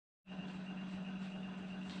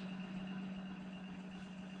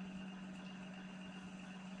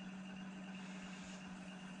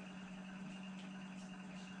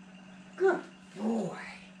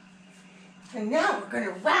And now we're going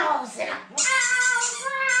to rouse it up. Rouse,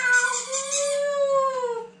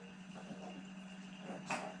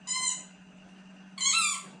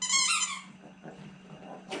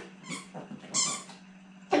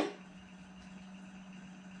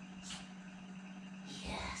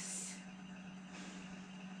 yes.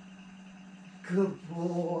 Good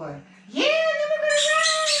boy. Yeah, then we're going to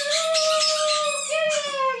rouse. Get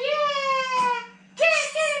it, yeah. Get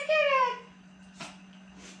it, get it, get it.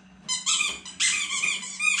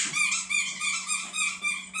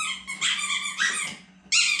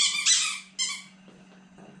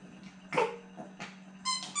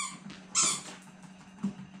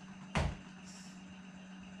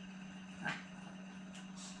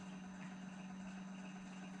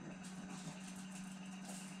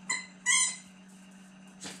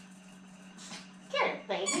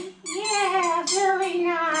 Baby. Yeah, very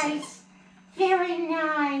nice. Very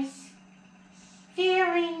nice.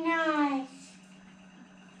 Very nice.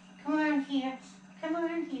 Come on here. Come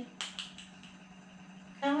on here.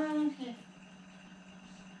 Come on here.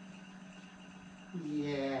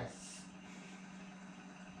 Yes.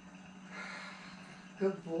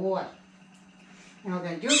 Good boy. Now we're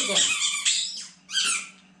going to do it again.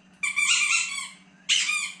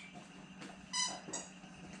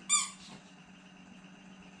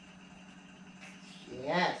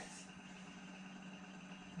 Yes.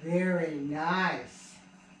 Very nice.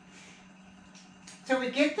 So we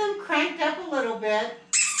get them cranked up a little bit,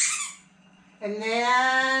 and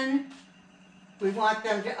then we want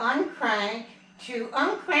them to uncrank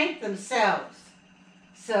themselves.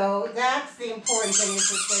 So that's the important thing, is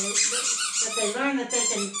that they learn that they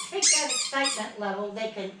can take that excitement level, they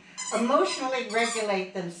can emotionally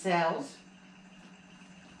regulate themselves.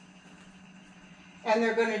 And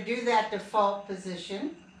they're going to do that default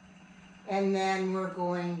position. And then we're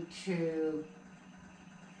going to,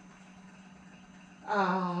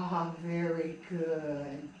 oh, very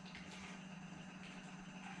good.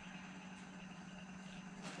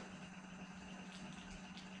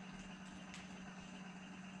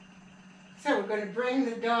 So we're going to bring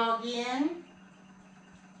the dog in.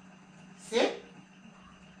 Sit.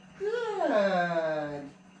 Good.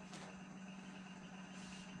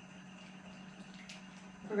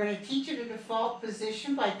 We're going to teach it a default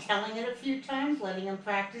position by telling it a few times, letting him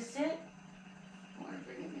practice it. I want to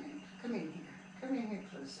bring him in. Come in here. Come in here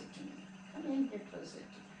closer to me. Come in here closer to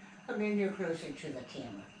Come in here closer to the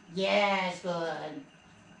camera. Yes, good.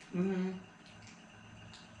 Mm-hmm.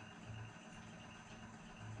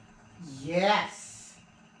 Yes.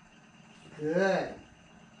 Good.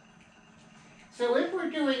 So if we're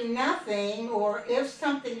doing nothing, or if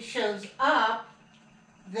something shows up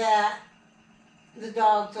that the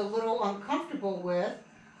dog's a little uncomfortable with,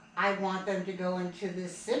 I want them to go into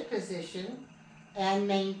this sit position and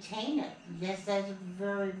maintain it. Yes, that's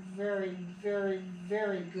very, very, very,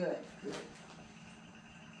 very good. Good.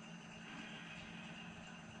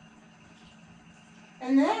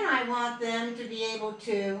 And then I want them to be able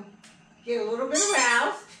to get a little bit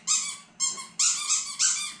aroused.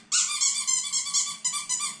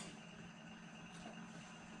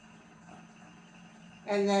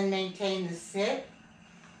 And then maintain the sit.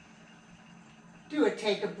 Do a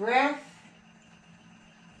take a breath.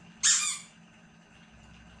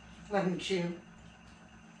 Let him chew.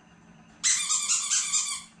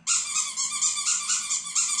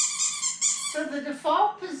 So the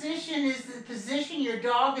default position is the position your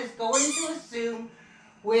dog is going to assume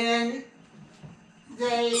when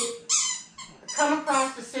they come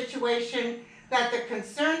across a situation that they're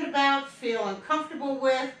concerned about, feel uncomfortable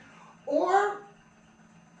with, or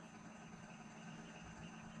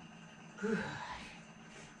good.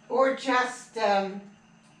 Or just,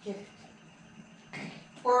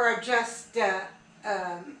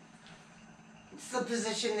 it's the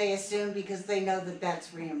position they assume because they know that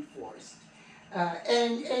that's reinforced.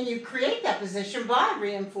 And you create that position by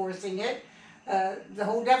reinforcing it. The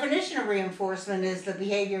whole definition of reinforcement is the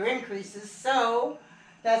behavior increases. So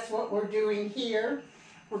that's what we're doing here.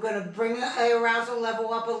 We're going to bring the arousal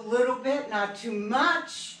level up a little bit, not too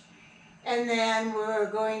much. And then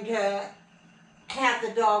we're going to have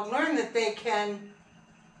the dog learn that they can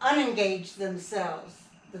unengage themselves,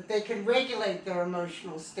 that they can regulate their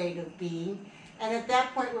emotional state of being. And at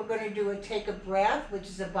that point, we're going to do a take a breath, which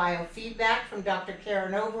is a biofeedback from Dr.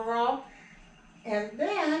 Karen Overall. And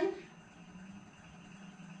then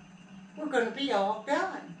we're going to be all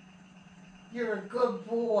done. You're a good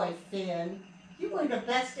boy, Finn. You were the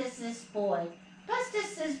bestest boy.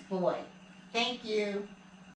 Bestest boy. Thank you.